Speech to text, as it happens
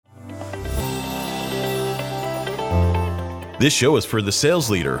This show is for the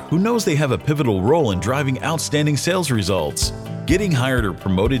sales leader who knows they have a pivotal role in driving outstanding sales results. Getting hired or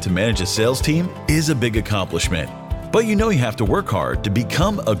promoted to manage a sales team is a big accomplishment, but you know you have to work hard to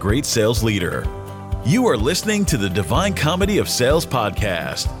become a great sales leader. You are listening to the Divine Comedy of Sales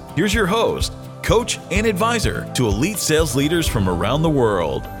podcast. Here's your host, coach, and advisor to elite sales leaders from around the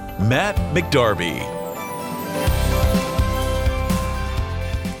world, Matt McDarby.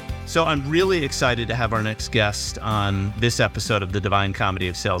 So I'm really excited to have our next guest on this episode of the Divine Comedy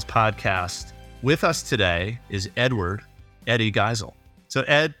of Sales podcast. With us today is Eddie Geisel. So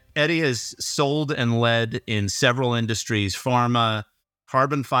Eddie has sold and led in several industries: pharma,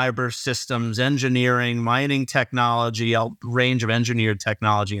 carbon fiber systems, engineering, mining technology, a range of engineered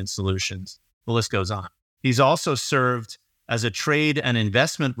technology and solutions. The list goes on. He's also served as a trade and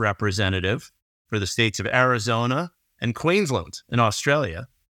investment representative for the states of Arizona and Queensland in Australia.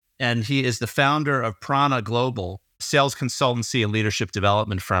 And he is the founder of Prana Global, sales consultancy and leadership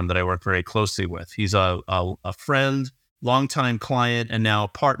development firm that I work very closely with. He's a friend, longtime client, and now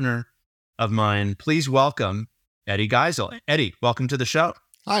partner of mine. Please welcome Eddie Geisel. Eddie, welcome to the show.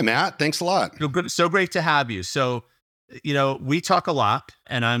 Hi, Matt. Thanks a lot. So great to have you. So, we talk a lot,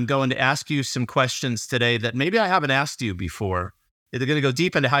 and I'm going to ask you some questions today that maybe I haven't asked you before. They're going to go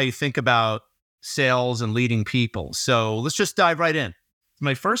deep into how you think about sales and leading people. So let's just dive right in.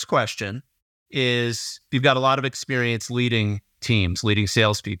 My first question is, you've got a lot of experience leading teams, leading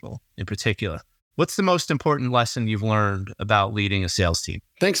salespeople in particular. What's the most important lesson you've learned about leading a sales team?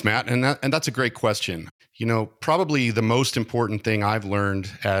 Thanks, Matt. And that's a great question. Probably the most important thing I've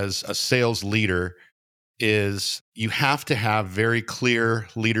learned as a sales leader is you have to have very clear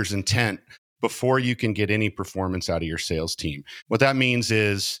leader's intent before you can get any performance out of your sales team. What that means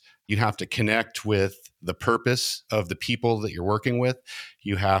is you have to connect with the purpose of the people that you're working with.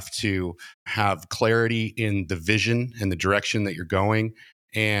 You have to have clarity in the vision and the direction that you're going.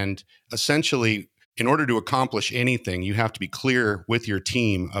 And essentially, in order to accomplish anything, you have to be clear with your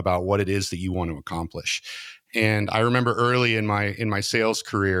team about what it is that you want to accomplish. And I remember early in my sales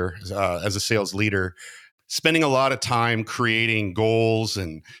career as a sales leader, spending a lot of time creating goals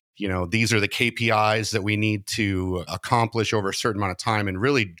and these are the KPIs that we need to accomplish over a certain amount of time, and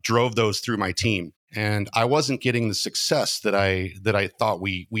really drove those through my team. And I wasn't getting the success that I thought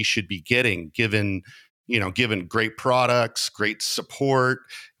we should be getting, given great products, great support.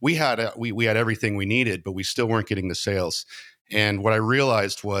 We had everything we needed, but we still weren't getting the sales. And what I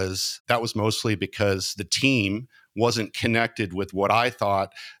realized was that was mostly because the team wasn't connected with what I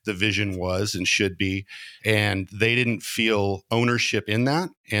thought the vision was and should be. And they didn't feel ownership in that.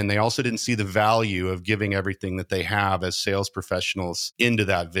 And they also didn't see the value of giving everything that they have as sales professionals into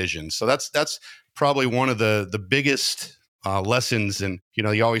that vision. So that's probably one of the biggest lessons. And,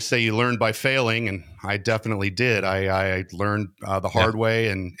 you always say you learn by failing. And I definitely did. I learned the hard way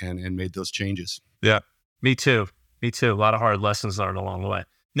and made those changes. Yeah, me too. A lot of hard lessons learned along the way.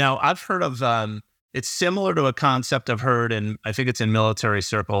 Now, I've heard of, it's similar to a concept I've heard, and I think it's in military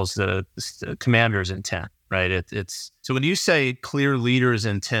circles, the commander's intent, right? So when you say clear leader's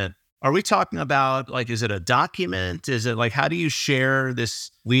intent, are we talking about, is it a document? Is it how do you share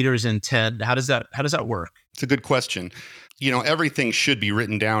this leader's intent? How does that work? It's a good question. Everything should be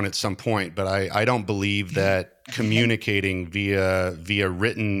written down at some point, but I don't believe that communicating via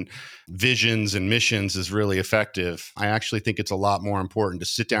written visions and missions is really effective. I actually think it's a lot more important to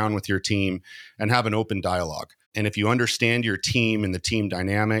sit down with your team and have an open dialogue. And if you understand your team and the team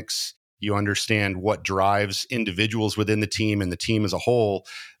dynamics, you understand what drives individuals within the team and the team as a whole,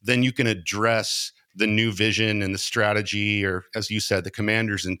 then you can address the new vision and the strategy, or as you said, the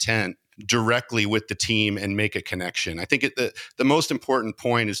commander's intent, directly with the team and make a connection. I think the most important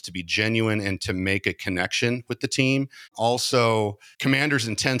point is to be genuine and to make a connection with the team. Also, commander's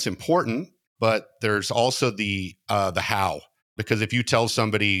intent's important, but there's also the how. Because if you tell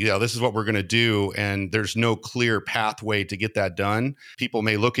somebody, this is what we're going to do, and there's no clear pathway to get that done, people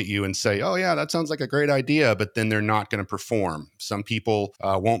may look at you and say, oh yeah, that sounds like a great idea, but then they're not going to perform. Some people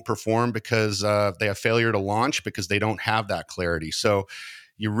won't perform because they have failure to launch because they don't have that clarity. So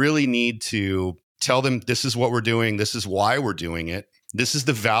you really need to tell them, this is what we're doing, this is why we're doing it, this is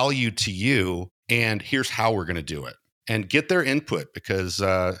the value to you, and here's how we're going to do it. And get their input, because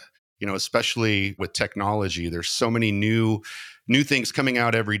especially with technology, there's so many new things coming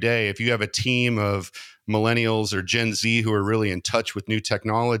out every day. If you have a team of millennials or Gen Z who are really in touch with new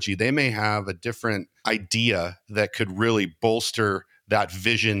technology, they may have a different idea that could really bolster that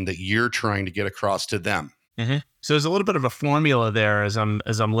vision that you're trying to get across to them. So there's a little bit of a formula there as I'm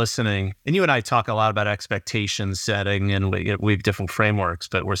listening. And you and I talk a lot about expectation setting, and we have different frameworks,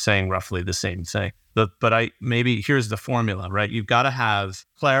 but we're saying roughly the same thing. But maybe here's the formula, right? You've got to have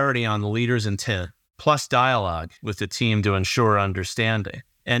clarity on the leader's intent plus dialogue with the team to ensure understanding.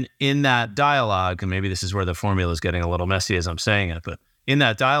 And in that dialogue, and maybe this is where the formula is getting a little messy as I'm saying it, but in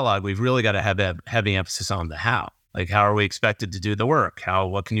that dialogue, we've really got to have that heavy emphasis on the how. Like, how are we expected to do the work?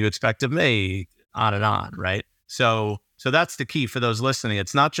 What can you expect of me? On and on, right? So that's the key for those listening.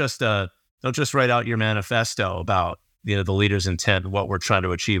 It's not just don't just write out your manifesto about the leader's intent, what we're trying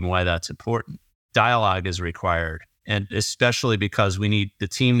to achieve, and why that's important. Dialogue is required, and especially because the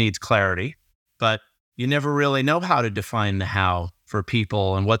team needs clarity, but you never really know how to define the how for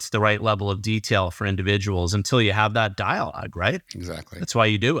people and what's the right level of detail for individuals until you have that dialogue, right? Exactly. That's why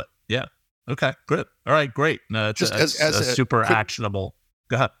you do it. Yeah. Okay, good. All right, great. Just as a super quick, actionable.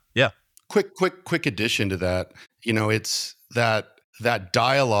 Go ahead. Yeah. Quick addition to that. It's that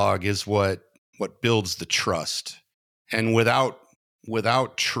dialogue is what builds the trust. And without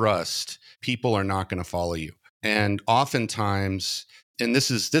trust, people are not going to follow you. And oftentimes, and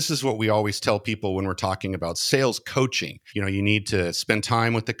this is what we always tell people when we're talking about sales coaching. You need to spend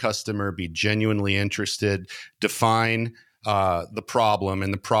time with the customer, be genuinely interested, define the problem,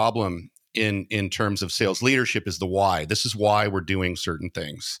 and the problem in terms of sales leadership is the why. This is why we're doing certain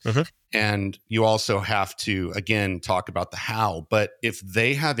things. And you also have to, again, talk about the how. But if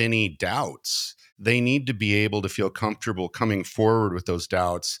they have any doubts, they need to be able to feel comfortable coming forward with those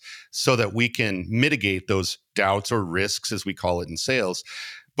doubts so that we can mitigate those doubts or risks, as we call it in sales,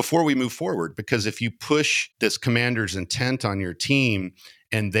 before we move forward. Because if you push this commander's intent on your team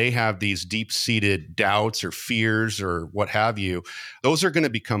and they have these deep-seated doubts or fears or what have you, those are going to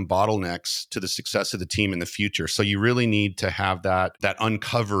become bottlenecks to the success of the team in the future. So you really need to have that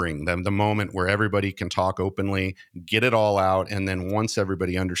uncovering, the moment where everybody can talk openly, get it all out, and then once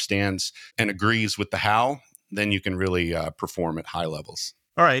everybody understands and agrees with the how, then you can really perform at high levels.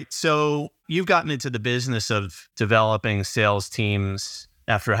 All right. So you've gotten into the business of developing sales teams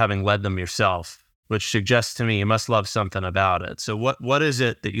after having led them yourself, which suggests to me you must love something about it. So what is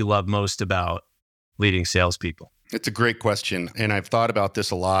it that you love most about leading salespeople? It's a great question. And I've thought about this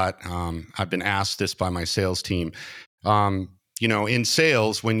a lot. I've been asked this by my sales team. In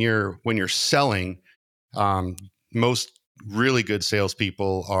sales, when you're selling, most really good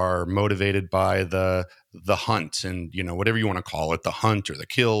salespeople are motivated by the hunt and, whatever you want to call it, the hunt or the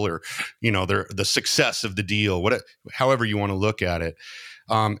kill or, the success of the deal, however you want to look at it.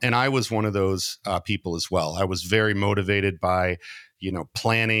 And I was one of those people as well. I was very motivated by,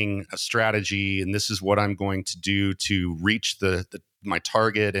 planning a strategy, and this is what I'm going to do to reach my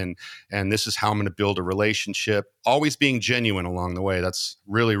target, and this is how I'm going to build a relationship. Always being genuine along the way. That's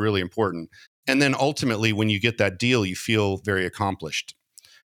really, really important. And then ultimately, when you get that deal, you feel very accomplished.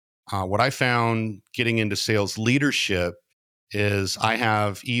 What I found getting into sales leadership is I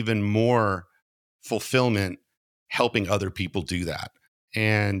have even more fulfillment helping other people do that.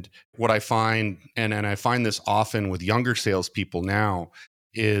 And what I find, and I find this often with younger salespeople now,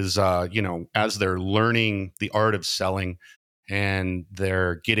 is, as they're learning the art of selling and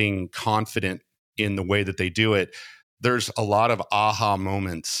they're getting confident in the way that they do it, there's a lot of aha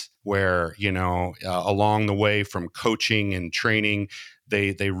moments where, along the way from coaching and training,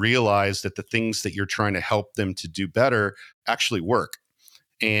 they realize that the things that you're trying to help them to do better actually work.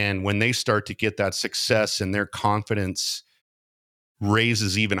 And when they start to get that success and their confidence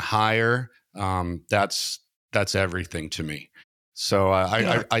raises even higher, that's everything to me. So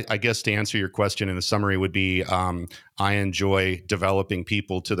I guess to answer your question in a summary would be, I enjoy developing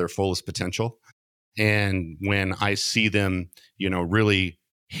people to their fullest potential. And when I see them, really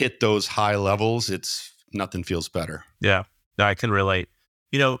hit those high levels, nothing feels better. Yeah, I can relate.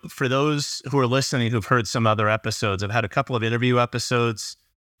 For those who are listening, who've heard some other episodes, I've had a couple of interview episodes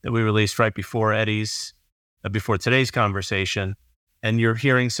that we released right before before today's conversation. And you're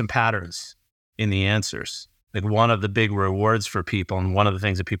hearing some patterns in the answers. Like, one of the big rewards for people, and one of the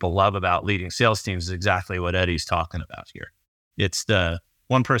things that people love about leading sales teams, is exactly what Eddie's talking about here. It's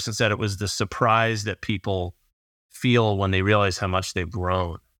one person said it was the surprise that people feel when they realize how much they've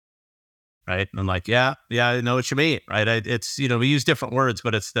grown. Right. And I'm like, yeah, I know what you mean. Right. It's, we use different words,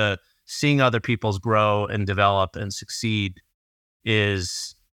 but it's the seeing other people's grow and develop and succeed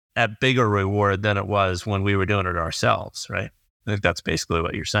is a bigger reward than it was when we were doing it ourselves. Right. I think that's basically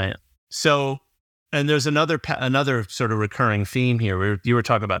what you're saying. So, and there's another sort of recurring theme here. You were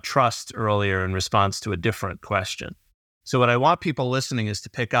talking about trust earlier in response to a different question. So what I want people listening is to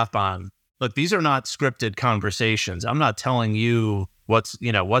pick up on, look, these are not scripted conversations. I'm not telling you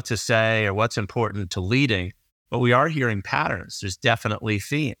what to say or what's important to leading, but we are hearing patterns. There's definitely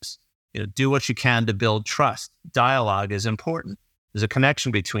themes. Do what you can to build trust. Dialogue is important. There's a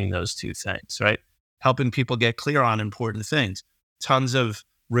connection between those two things, right? Helping people get clear on important things. Tons of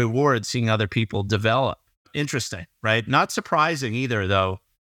reward seeing other people develop. Interesting, right? Not surprising either, though,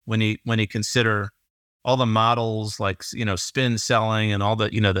 when you consider all the models like, spin selling and all the,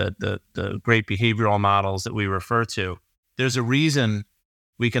 the great behavioral models that we refer to. There's a reason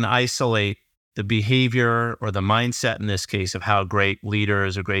we can isolate the behavior or the mindset in this case of how great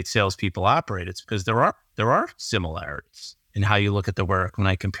leaders or great salespeople operate. It's because there are similarities in how you look at the work when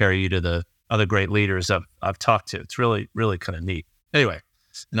I compare you to the other great leaders I've talked to. It's really, really kind of neat. Anyway,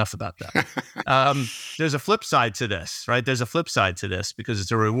 enough about that. There's a flip side to this, right? There's a flip side to this because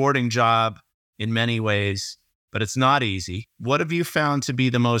it's a rewarding job in many ways, but it's not easy. What have you found to be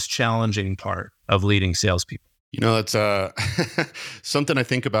the most challenging part of leading salespeople? It's something I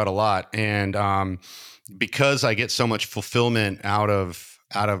think about a lot. And because I get so much fulfillment out of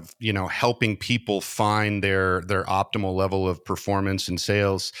helping people find their optimal level of performance in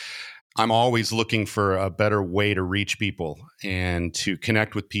sales, I'm always looking for a better way to reach people and to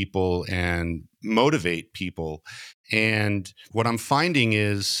connect with people and motivate people. And what I'm finding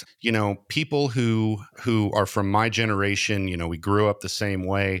is, people who are from my generation, we grew up the same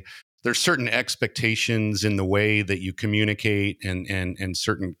way. There's certain expectations in the way that you communicate and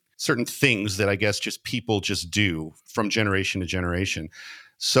certain things that I guess just people just do from generation to generation.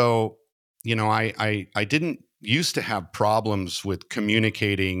 So, I didn't used to have problems with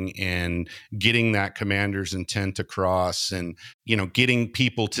communicating and getting that commander's intent across and, getting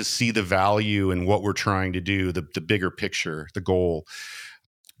people to see the value in what we're trying to do, the bigger picture, the goal.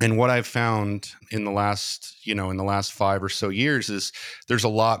 And what I've found in the last 5 or so years is there's a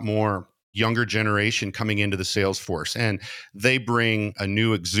lot more younger generation coming into the sales force, and they bring a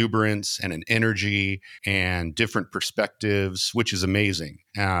new exuberance and an energy and different perspectives, which is amazing.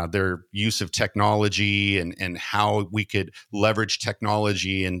 Their use of technology and how we could leverage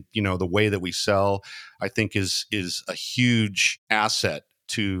technology and, the way that we sell, I think is a huge asset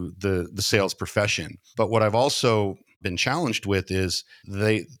to the sales profession. But what I've also been challenged with is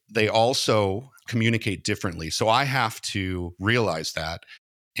they also communicate differently. So I have to realize that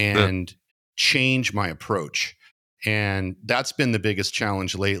and change my approach. And that's been the biggest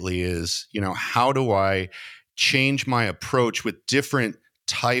challenge lately is, how do I change my approach with different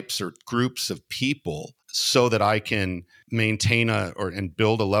types or groups of people so that I can maintain and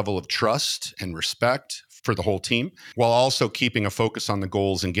build a level of trust and respect for the whole team, while also keeping a focus on the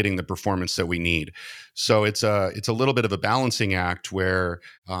goals and getting the performance that we need. So it's a little bit of a balancing act where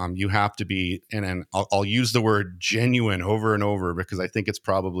you have to be, and I'll use the word genuine over and over because I think it's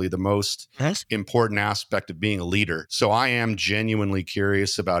probably the most important aspect of being a leader. So I am genuinely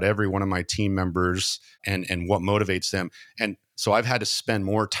curious about every one of my team members and what motivates them. And so I've had to spend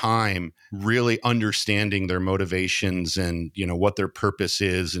more time really understanding their motivations and, what their purpose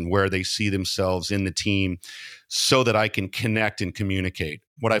is and where they see themselves in the team so that I can connect and communicate.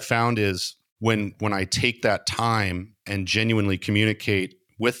 What I found is when I take that time and genuinely communicate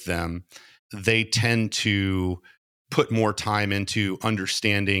with them, they tend to put more time into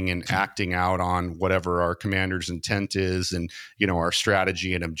understanding and acting out on whatever our commander's intent is and, our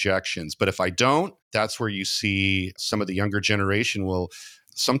strategy and objections. But if I don't, that's where you see some of the younger generation will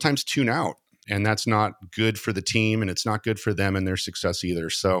sometimes tune out. And that's not good for the team and it's not good for them and their success either.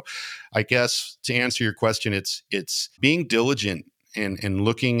 So I guess to answer your question, it's being diligent and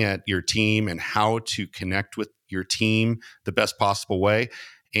looking at your team and how to connect with your team the best possible way.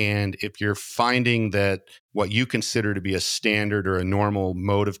 And if you're finding that what you consider to be a standard or a normal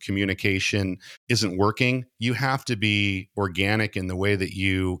mode of communication isn't working, you have to be organic in the way that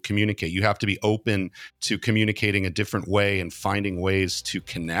you communicate. You have to be open to communicating a different way and finding ways to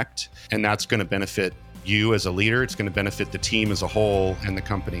connect. And that's going to benefit you as a leader. It's going to benefit the team as a whole and the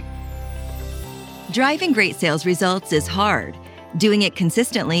company. Driving great sales results is hard. Doing it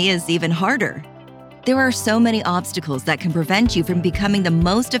consistently is even harder. There are so many obstacles that can prevent you from becoming the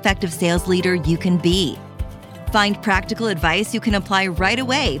most effective sales leader you can be. Find practical advice you can apply right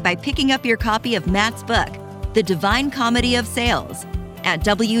away by picking up your copy of Matt's book, The Divine Comedy of Sales, at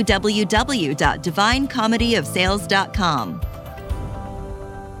www.divinecomedyofsales.com.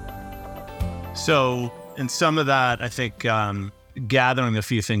 So, in some of that, I think gathering a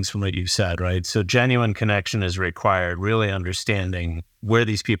few things from what you said, right? So genuine connection is required, really understanding where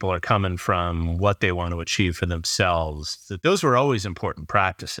these people are coming from, what they want to achieve for themselves. Those were always important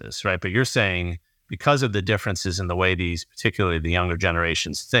practices, right? But you're saying because of the differences in the way these, particularly the younger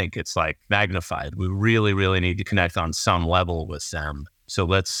generations think, it's like magnified. We really, really need to connect on some level with them. So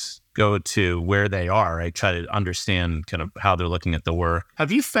let's go to where they are, right? Try to understand kind of how they're looking at the work.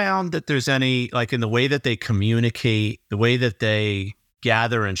 Have you found that there's any, like in the way that they communicate, the way that they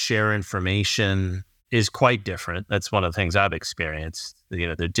gather and share information is quite different? That's one of the things I've experienced.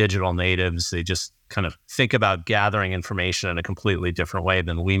 They're digital natives. They just kind of think about gathering information in a completely different way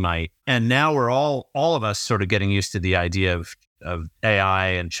than we might. And now we're all of us sort of getting used to the idea of AI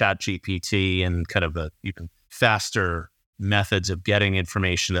and chat GPT and kind of even faster methods of getting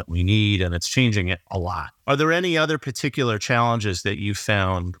information that we need, and it's changing it a lot. Are there any other particular challenges that you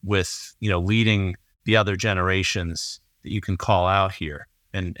found with, leading the other generations that you can call out here?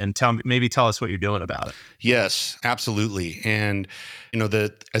 And tell us what you're doing about it. Yes, absolutely. And,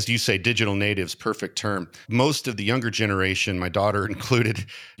 as you say, digital natives, perfect term. Most of the younger generation, my daughter included,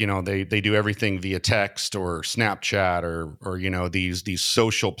 they do everything via text or Snapchat or these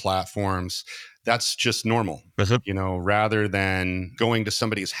social platforms. That's just normal. Rather than going to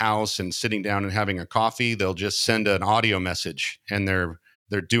somebody's house and sitting down and having a coffee, they'll just send an audio message, and they're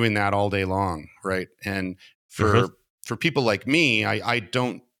doing that all day long, right? And for people like me, I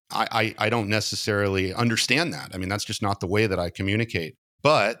don't necessarily understand that. I mean, that's just not the way that I communicate.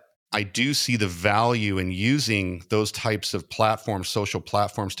 But I do see the value in using those types of platforms, social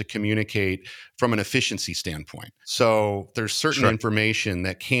platforms, to communicate from an efficiency standpoint. So there's certain information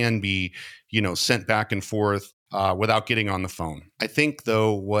that can be, sent back and forth without getting on the phone. I think,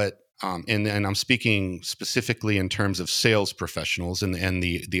 though, and I'm speaking specifically in terms of sales professionals and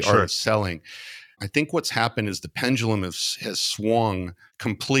the art of selling. I think what's happened is the pendulum has swung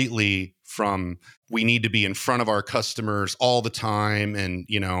completely from we need to be in front of our customers all the time and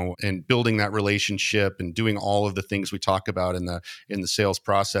building that relationship and doing all of the things we talk about in the sales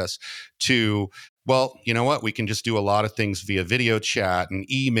process to, well, you know what, we can just do a lot of things via video chat and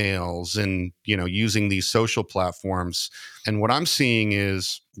emails and using these social platforms. And what I'm seeing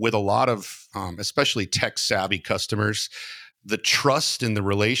is with a lot of especially tech savvy customers, the trust and the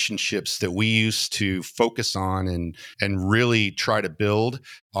relationships that we used to focus on and really try to build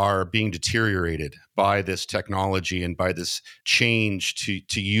are being deteriorated by this technology and by this change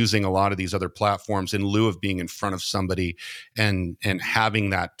to using a lot of these other platforms in lieu of being in front of somebody and having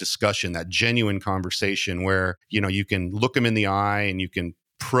that discussion, that genuine conversation where, you can look them in the eye and you can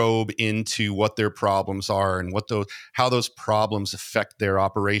probe into what their problems are and how those problems affect their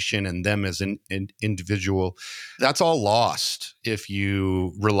operation and them as an individual. That's all lost if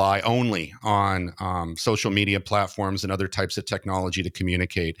you rely only on social media platforms and other types of technology to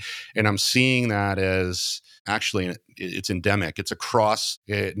communicate. And I'm seeing that as actually it's endemic. It's across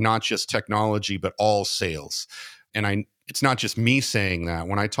not just technology, but all sales. And it's not just me saying that.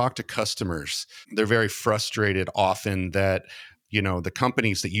 When I talk to customers, they're very frustrated often that the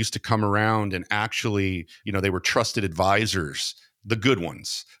companies that used to come around and actually, they were trusted advisors. The good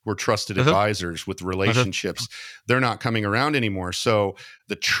ones were trusted advisors with relationships. They're not coming around anymore. So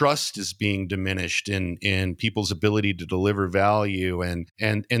the trust is being diminished in people's ability to deliver value and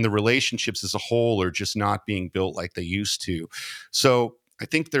the relationships as a whole are just not being built like they used to. So I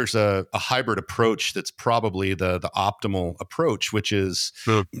think there's a hybrid approach that's probably the optimal approach, which is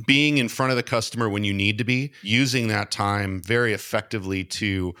being in front of the customer when you need to be, using that time very effectively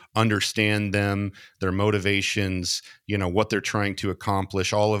to understand them, their motivations, what they're trying to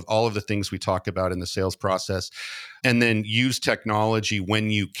accomplish, all of the things we talk about in the sales process, and then use technology when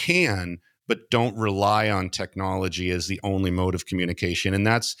you can, but don't rely on technology as the only mode of communication. And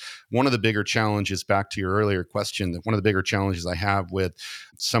that's one of the bigger challenges, back to your earlier question, that one of the bigger challenges I have with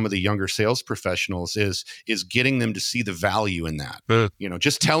some of the younger sales professionals is getting them to see the value in that.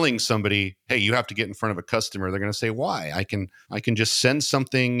 Just telling somebody, hey, you have to get in front of a customer, they're going to say, why? I can just send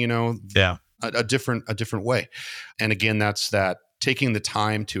something, a different way. And again, that's that taking the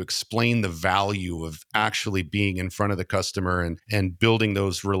time to explain the value of actually being in front of the customer and building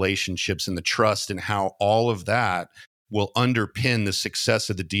those relationships and the trust and how all of that will underpin the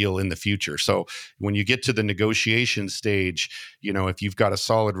success of the deal in the future. So when you get to the negotiation stage, if you've got a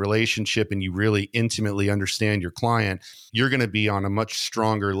solid relationship and you really intimately understand your client, you're going to be on a much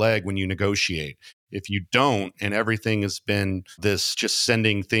stronger leg when you negotiate. If you don't, and everything has been this just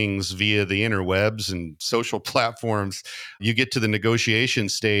sending things via the interwebs and social platforms, you get to the negotiation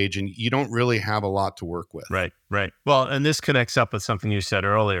stage and you don't really have a lot to work with. Right. Well, and this connects up with something you said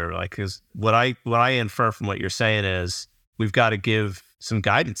earlier, because what I infer from what you're saying is we've got to give some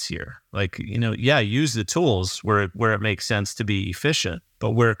guidance here. Use the tools where it makes sense to be efficient,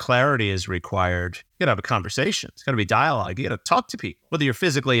 But where clarity is required, you got to have a conversation. It's got to be dialogue. You got to talk to people, whether you're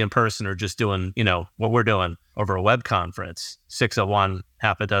physically in person or just doing, what we're doing over a web conference, 6 of one,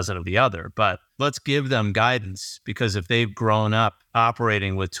 half a dozen of the other. But let's give them guidance, because if they've grown up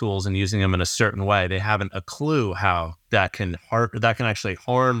operating with tools and using them in a certain way, they haven't a clue how that can actually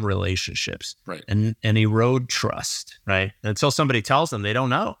harm relationships, right, and erode trust, right? And until somebody tells them, they don't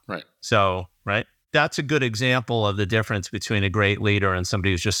know. Right. So, right. That's a good example of the difference between a great leader and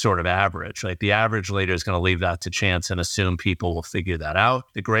somebody who's just sort of average. Like the average leader is going to leave that to chance and assume people will figure that out.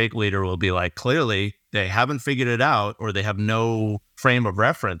 The great leader will be like, clearly they haven't figured it out, or they have no frame of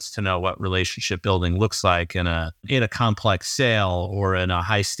reference to know what relationship building looks like in a complex sale or in a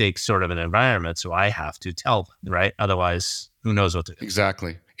high stakes sort of an environment. So I have to tell them, right? Otherwise, who knows what to do.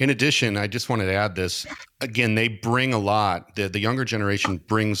 Exactly. In addition, I just wanted to add this. Again, they bring a lot. The younger generation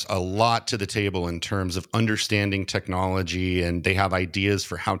brings a lot to the table in terms of understanding technology, and they have ideas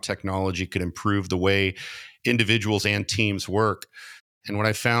for how technology could improve the way individuals and teams work. And what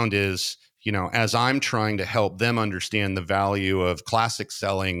I found is, as I'm trying to help them understand the value of classic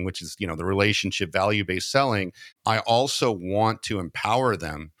selling, which is, the relationship value-based selling, I also want to empower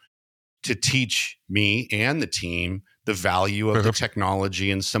them to teach me and the team the value of the technology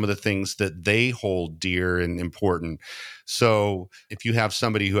and some of the things that they hold dear and important. So if you have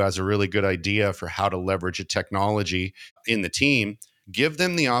somebody who has a really good idea for how to leverage a technology in the team, give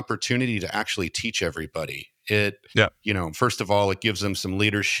them the opportunity to actually teach everybody. First of all, it gives them some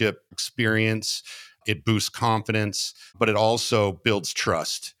leadership experience. It boosts confidence, but it also builds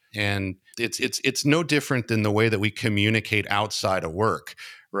trust. And it's no different than the way that we communicate outside of work,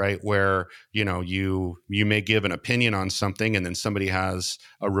 right? Where, you may give an opinion on something and then somebody has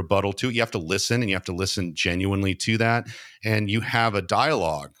a rebuttal to it. You have to listen, and you have to listen genuinely to that. And you have a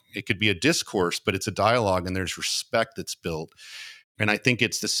dialogue. It could be a discourse, but it's a dialogue, and there's respect that's built. And I think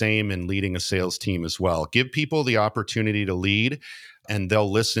it's the same in leading a sales team as well. Give people the opportunity to lead, and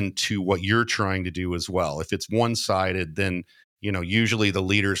they'll listen to what you're trying to do as well. If it's one-sided, then usually the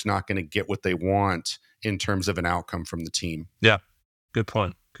leader's not going to get what they want in terms of an outcome from the team. Yeah. Good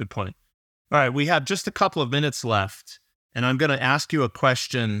point. All right. We have just a couple of minutes left, and I'm going to ask you a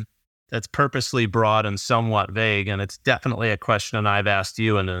question that's purposely broad and somewhat vague. And it's definitely a question I've asked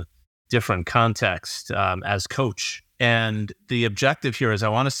you in a different context as coach. And the objective here is I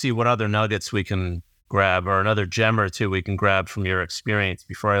want to see what other nuggets we can grab, or another gem or two we can grab from your experience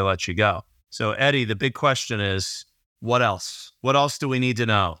before I let you go. So Eddie, the big question is, what else? What else do we need to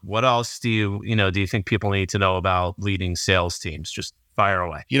know? What else do you think people need to know about leading sales teams? Just fire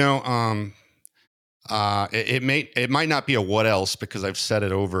away. It might not be a what else, because I've said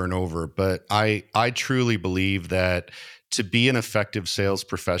it over and over, but I truly believe that to be an effective sales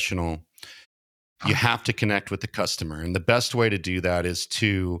professional, you have to connect with the customer. And the best way to do that is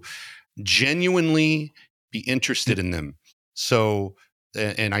to genuinely be interested in them. So,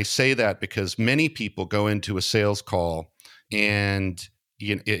 and I say that because many people go into a sales call and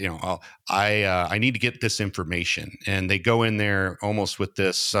I need to get this information, and they go in there almost with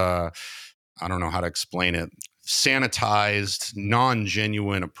this I don't know how to explain it, sanitized,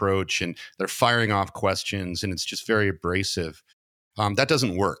 non-genuine approach, and they're firing off questions, and it's just very abrasive. That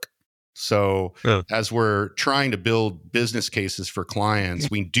doesn't work. So as we're trying to build business cases for clients,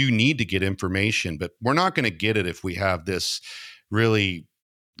 we do need to get information, but we're not going to get it if we have this really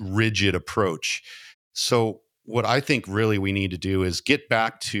rigid approach. So what I think really we need to do is get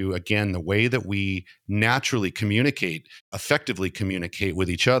back to, again, the way that we naturally effectively communicate with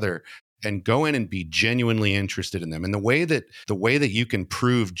each other, and go in and be genuinely interested in them. And the way that you can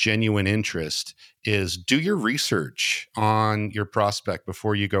prove genuine interest is do your research on your prospect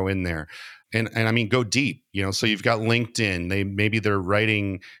before you go in there. And I mean, go deep, so you've got LinkedIn. Maybe they're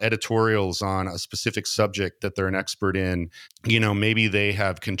writing editorials on a specific subject that they're an expert in. Maybe they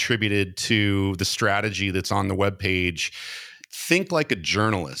have contributed to the strategy that's on the webpage. Think like a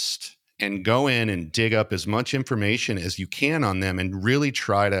journalist and go in and dig up as much information as you can on them, and really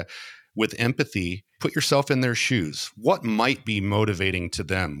try to, with empathy, put yourself in their shoes. What might be motivating to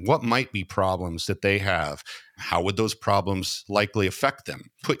them? What might be problems that they have? How would those problems likely affect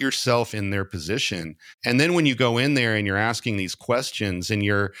them? Put yourself in their position. And then when you go in there and you're asking these questions, and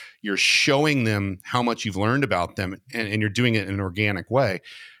you're showing them how much you've learned about them, and you're doing it in an organic way,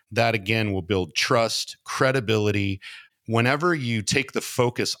 that again will build trust, credibility. Whenever you take the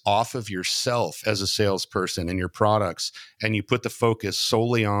focus off of yourself as a salesperson and your products, and you put the focus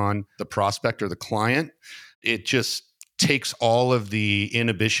solely on the prospect or the client, it just takes all of the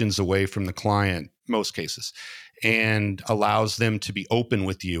inhibitions away from the client, most cases. and allows them to be open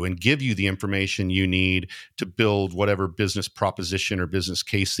with you and give you the information you need to build whatever business proposition or business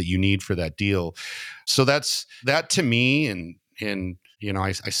case that you need for that deal. So that's that to me. And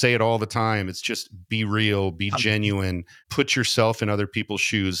I say it all the time. It's just be real, be genuine, put yourself in other people's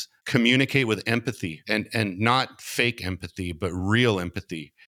shoes, communicate with empathy and not fake empathy, but real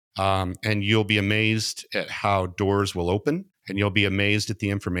empathy. And you'll be amazed at how doors will open, and you'll be amazed at the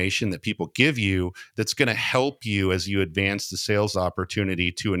information that people give you that's going to help you as you advance the sales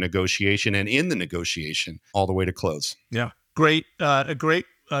opportunity to a negotiation and in the negotiation all the way to close. Yeah. Great. A great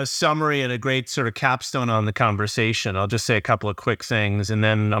summary and a great sort of capstone on the conversation. I'll just say a couple of quick things, and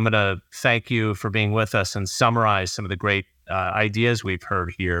then I'm going to thank you for being with us and summarize some of the great ideas we've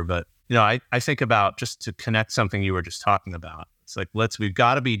heard here. But, I think about, just to connect something you were just talking about, it's like, we've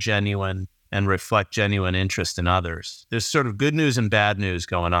got to be genuine and reflect genuine interest in others. There's sort of good news and bad news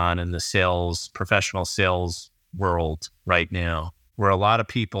going on in the professional sales world right now, where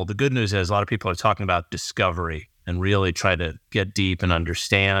the good news is a lot of people are talking about discovery and really try to get deep and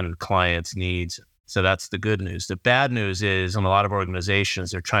understand clients' needs. So that's the good news. The bad news is in a lot of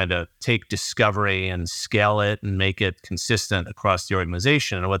organizations, they're trying to take discovery and scale it and make it consistent across the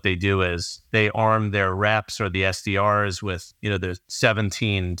organization. And what they do is they arm their reps or the SDRs with, the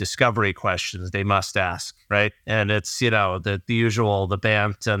 17 discovery questions they must ask, right? And it's, the usual, the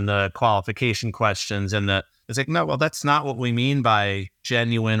BANT and the qualification questions, and it's like, no, well, that's not what we mean by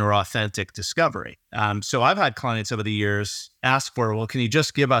genuine or authentic discovery. So I've had clients over the years ask for, well, can you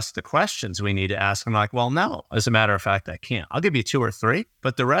just give us the questions we need to ask? I'm like, well, no, as a matter of fact, I can't. I'll give you 2 or 3,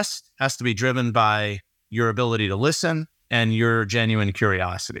 but the rest has to be driven by your ability to listen and your genuine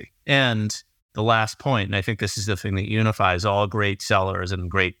curiosity. And the last point, and I think this is the thing that unifies all great sellers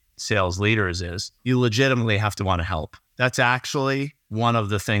and great sales leaders, is you legitimately have to want to help. That's actually one of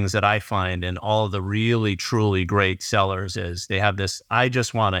the things that I find in all of the really, truly great sellers is they have this, I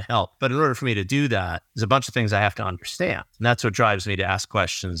just want to help. But in order for me to do that, there's a bunch of things I have to understand. And that's what drives me to ask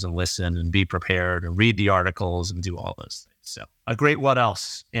questions and listen and be prepared and read the articles and do all those things. So a great what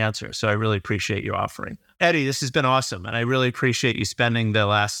else answer. So I really appreciate you offering. Eddie, this has been awesome. And I really appreciate you spending the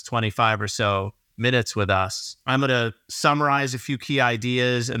last 25 or so minutes with us. I'm going to summarize a few key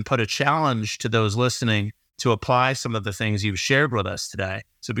ideas and put a challenge to those listening to apply some of the things you've shared with us today.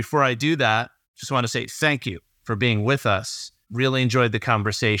 So before I do that, just want to say thank you for being with us. Really enjoyed the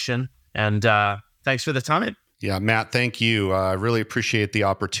conversation, and thanks for the time. Yeah, Matt, thank you. I really appreciate the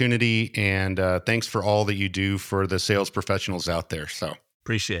opportunity, and thanks for all that you do for the sales professionals out there. So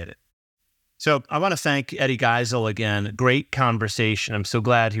appreciate it. So I want to thank Eddie Geisel again. Great conversation. I'm so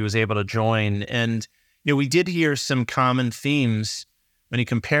glad he was able to join. And we did hear some common themes when you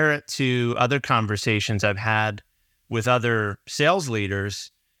compare it to other conversations I've had with other sales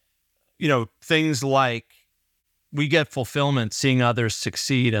leaders. Things like we get fulfillment seeing others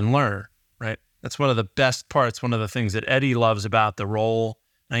succeed and learn, right? That's one of the best parts, one of the things that Eddie loves about the role.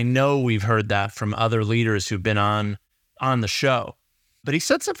 I know we've heard that from other leaders who've been on the show. But he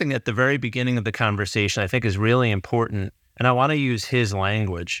said something at the very beginning of the conversation I think is really important, and I want to use his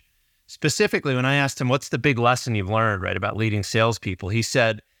language. Specifically, when I asked him, what's the big lesson you've learned, right, about leading salespeople? He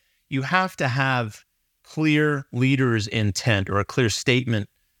said, you have to have clear leader's intent or a clear statement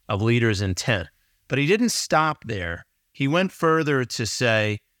of leader's intent. But he didn't stop there. He went further to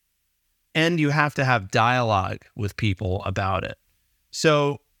say, and you have to have dialogue with people about it.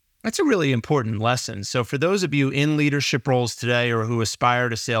 So that's a really important lesson. So for those of you in leadership roles today or who aspire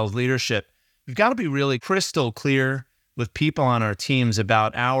to sales leadership, we've got to be really crystal clear with people on our teams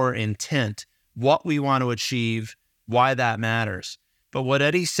about our intent, what we want to achieve, why that matters. But what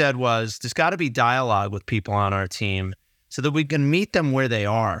Eddie said was, there's got to be dialogue with people on our team so that we can meet them where they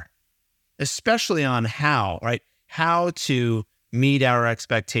are, especially on how, right? How to meet our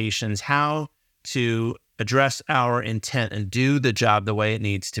expectations, how to address our intent and do the job the way it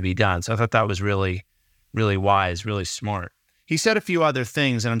needs to be done. So I thought that was really, really wise, really smart. He said a few other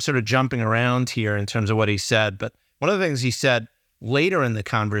things, and I'm sort of jumping around here in terms of what he said, but one of the things he said later in the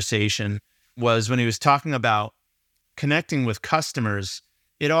conversation was when he was talking about connecting with customers,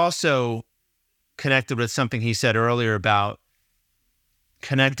 it also connected with something he said earlier about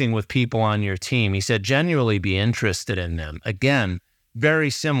connecting with people on your team. He said, genuinely be interested in them. Again, very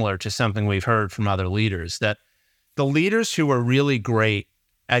similar to something we've heard from other leaders, that the leaders who are really great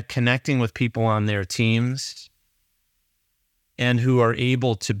at connecting with people on their teams and who are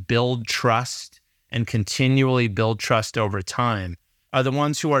able to build trust and continually build trust over time are the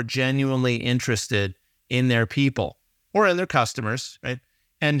ones who are genuinely interested in their people or in their customers, right?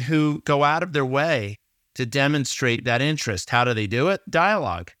 And who go out of their way to demonstrate that interest. How do they do it?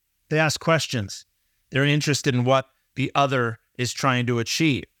 Dialogue. They ask questions. They're interested in what the other is trying to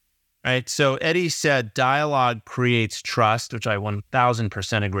achieve, right? So Eddie said dialogue creates trust, which I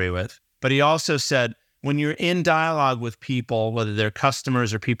 1000% agree with. But he also said, when you're in dialogue with people, whether they're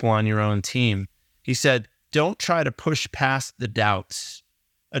customers or people on your own team, he said, don't try to push past the doubts.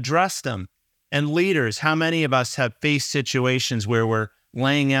 Address them. And leaders, how many of us have faced situations where we're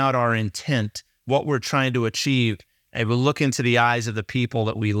laying out our intent, what we're trying to achieve, and we look into the eyes of the people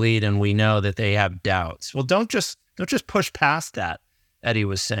that we lead and we know that they have doubts. Well, don't just push past that, Eddie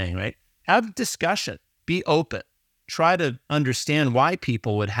was saying, right? Have discussion. Be open. Try to understand why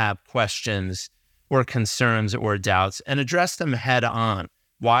people would have questions or concerns or doubts and address them head on.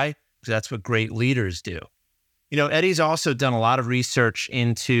 Why? Because that's what great leaders do. You know, Eddie's also done a lot of research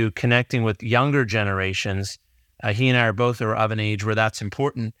into connecting with younger generations. He and I are both of an age where that's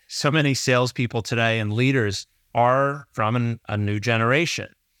important. So many salespeople today and leaders are from a new generation.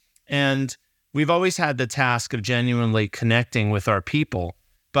 And we've always had the task of genuinely connecting with our people,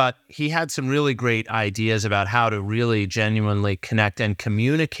 but he had some really great ideas about how to really genuinely connect and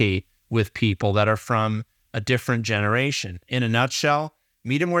communicate with people that are from a different generation. In a nutshell,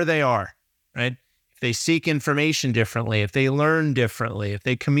 meet them where they are, right? If they seek information differently, if they learn differently, if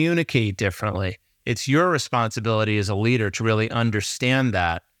they communicate differently, it's your responsibility as a leader to really understand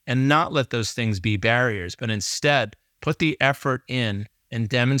that and not let those things be barriers, but instead put the effort in and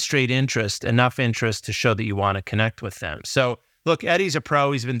demonstrate interest, enough interest to show that you want to connect with them. So look, Eddie's a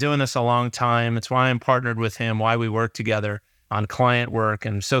pro. He's been doing this a long time. It's why I'm partnered with him, why we work together on client work.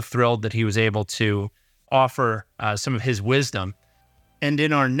 And I'm so thrilled that he was able to offer some of his wisdom. And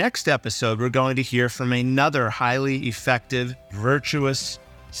in our next episode, we're going to hear from another highly effective, virtuous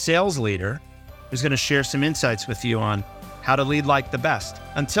sales leader who's going to share some insights with you on how to lead like the best.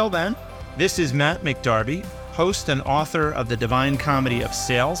 Until then, this is Matt McDarby, host and author of The Divine Comedy of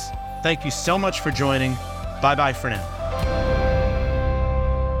Sales. Thank you so much for joining. Bye-bye for now.